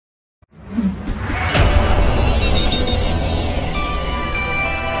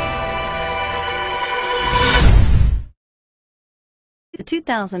The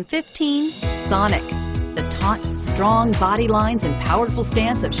 2015 Sonic. The taut, strong body lines and powerful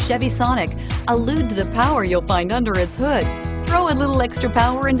stance of Chevy Sonic allude to the power you'll find under its hood. Throw a little extra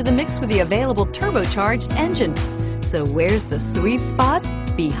power into the mix with the available turbocharged engine. So where's the sweet spot?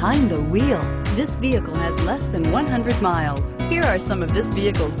 Behind the wheel. This vehicle has less than 100 miles. Here are some of this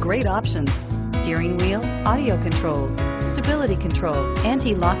vehicle's great options: steering wheel audio controls, stability control,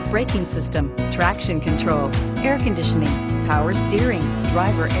 anti-lock braking system, traction control, air conditioning, power steering,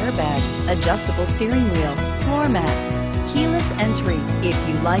 driver airbag, adjustable steering wheel, floor mats, keyless entry. If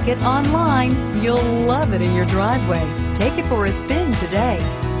you like it online, you'll love it in your driveway. Take it for a spin today.